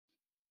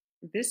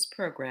This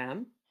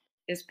program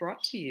is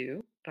brought to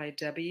you by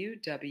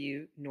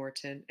W.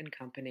 Norton and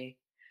Company,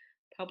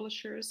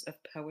 publishers of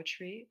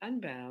Poetry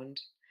Unbound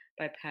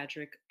by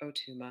Patrick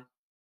Otuma.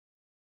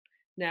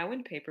 Now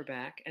in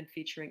paperback and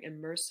featuring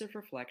immersive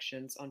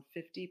reflections on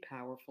 50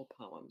 powerful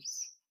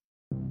poems.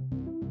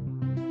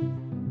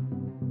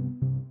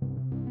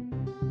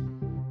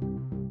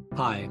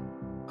 Hi,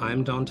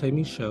 I'm Dante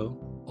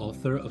Michaud,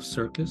 author of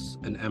Circus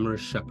and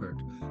Amorous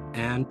Shepherd,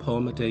 and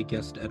Poem a Day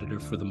guest editor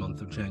for the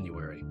month of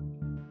January.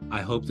 I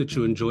hope that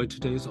you enjoyed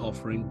today's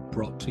offering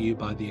brought to you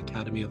by the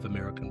Academy of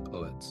American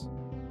Poets.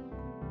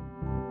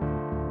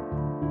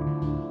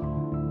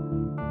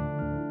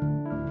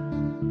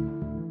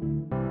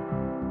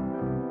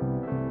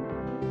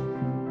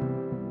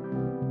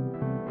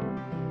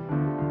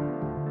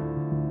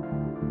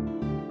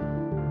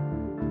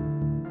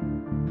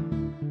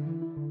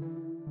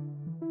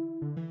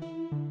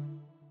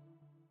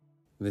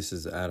 This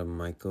is Adam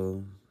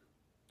Michael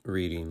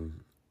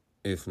reading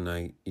If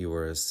Night You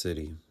Were a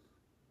City.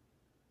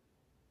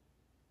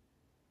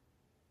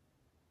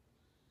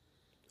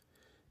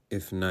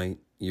 If night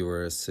you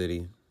were a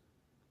city,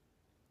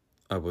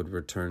 I would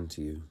return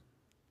to you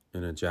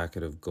in a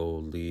jacket of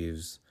gold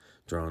leaves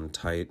drawn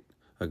tight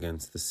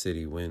against the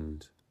city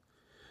wind,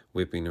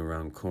 whipping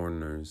around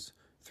corners,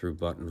 through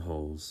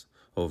buttonholes,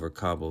 over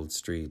cobbled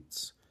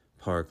streets,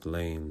 parked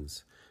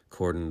lanes,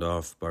 cordoned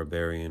off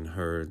barbarian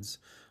herds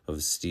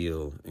of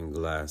steel and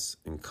glass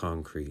and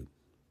concrete.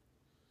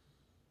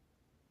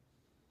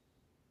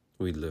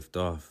 We'd lift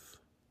off,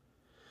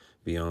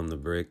 beyond the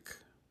brick,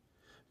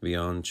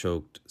 beyond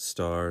choked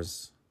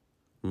stars,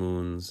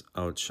 moons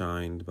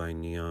outshined by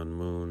neon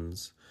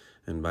moons,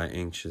 and by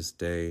anxious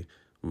day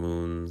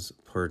moons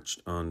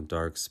perched on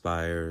dark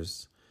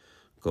spires,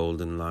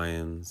 golden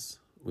lions.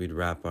 We'd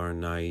wrap our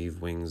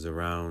naive wings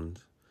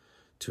around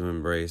to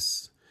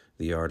embrace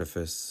the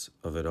artifice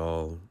of it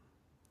all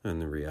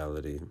and the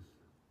reality.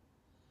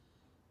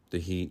 The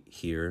heat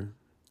here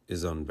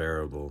is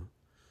unbearable,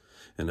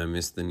 and I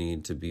miss the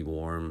need to be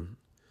warm,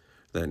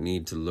 that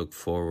need to look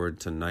forward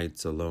to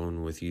nights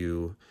alone with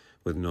you,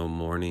 with no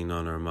morning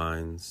on our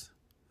minds,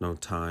 no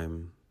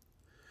time,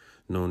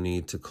 no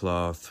need to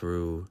claw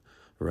through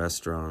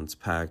restaurants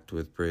packed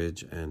with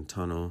bridge and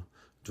tunnel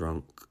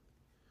drunk.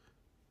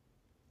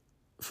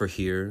 For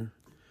here,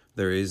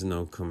 there is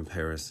no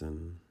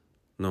comparison,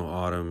 no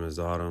autumn is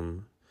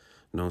autumn,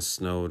 no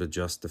snow to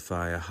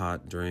justify a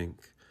hot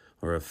drink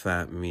or a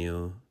fat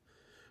meal.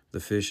 The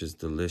fish is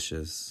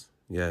delicious,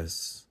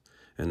 yes,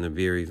 and the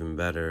beer even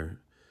better,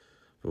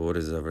 but what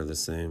is ever the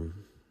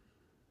same?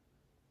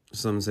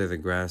 Some say the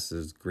grass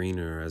is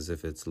greener as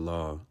if it's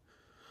law,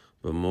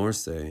 but more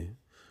say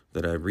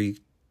that I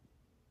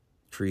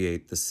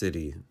recreate the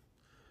city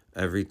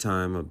every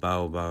time a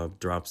baobab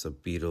drops a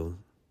beetle,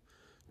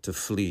 to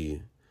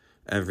flee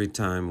every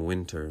time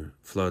winter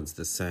floods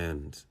the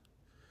sand,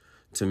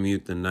 to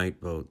mute the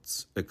night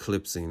boats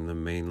eclipsing the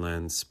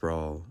mainland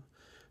sprawl,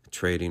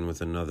 trading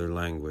with another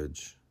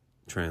language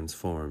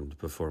transformed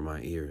before my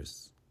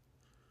ears.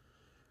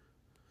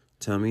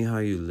 Tell me how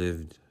you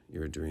lived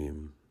your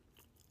dream,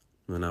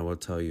 and I will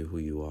tell you who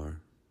you are.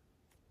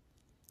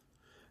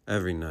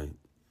 Every night,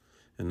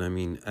 and I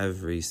mean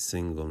every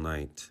single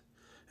night,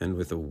 and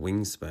with a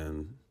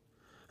wingspan,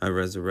 I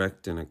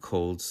resurrect in a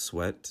cold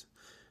sweat,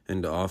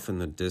 and off in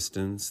the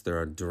distance there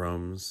are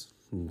drums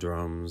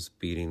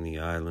beating the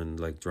island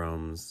like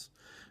drums,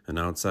 and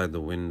outside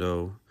the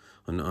window,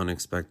 an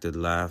unexpected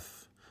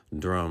laugh,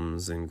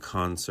 drums in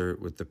concert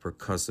with the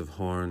percussive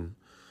horn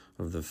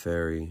of the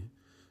ferry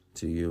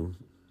to you.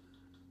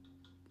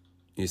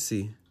 You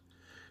see,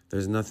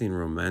 there's nothing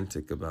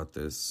romantic about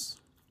this,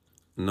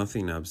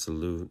 nothing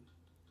absolute.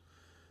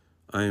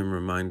 I am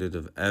reminded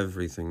of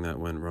everything that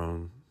went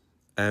wrong,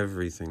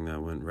 everything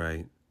that went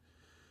right.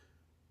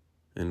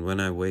 And when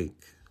I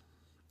wake,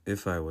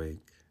 if I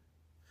wake,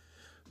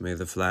 may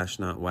the flash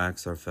not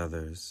wax our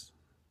feathers,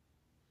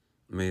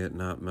 may it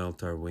not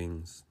melt our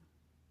wings.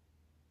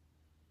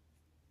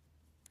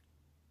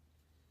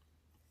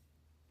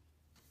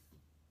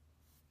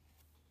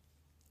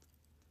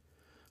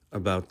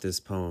 About this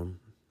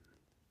poem.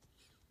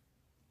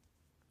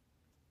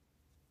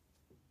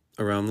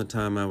 Around the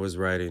time I was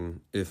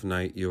writing If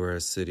Night You Were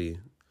a City,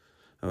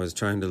 I was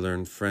trying to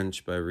learn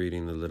French by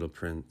reading The Little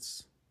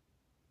Prince.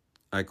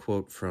 I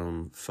quote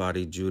from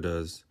Fadi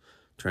Judah's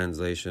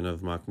translation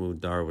of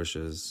Mahmoud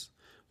Darwish's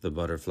The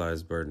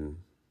Butterfly's Burden.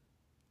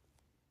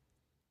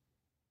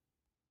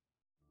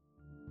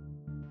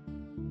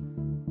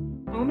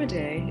 Poem a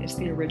Day is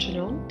the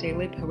original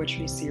daily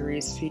poetry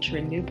series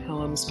featuring new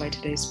poems by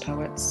today's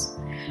poets.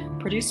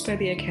 Produced by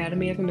the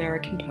Academy of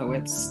American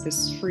Poets,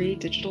 this free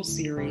digital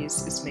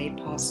series is made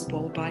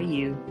possible by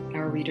you,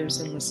 our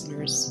readers and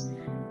listeners.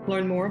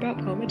 Learn more about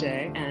Poem a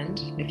Day and,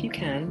 if you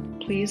can,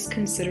 please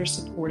consider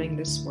supporting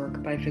this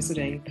work by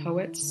visiting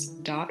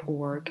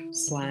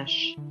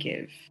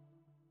poets.org/give.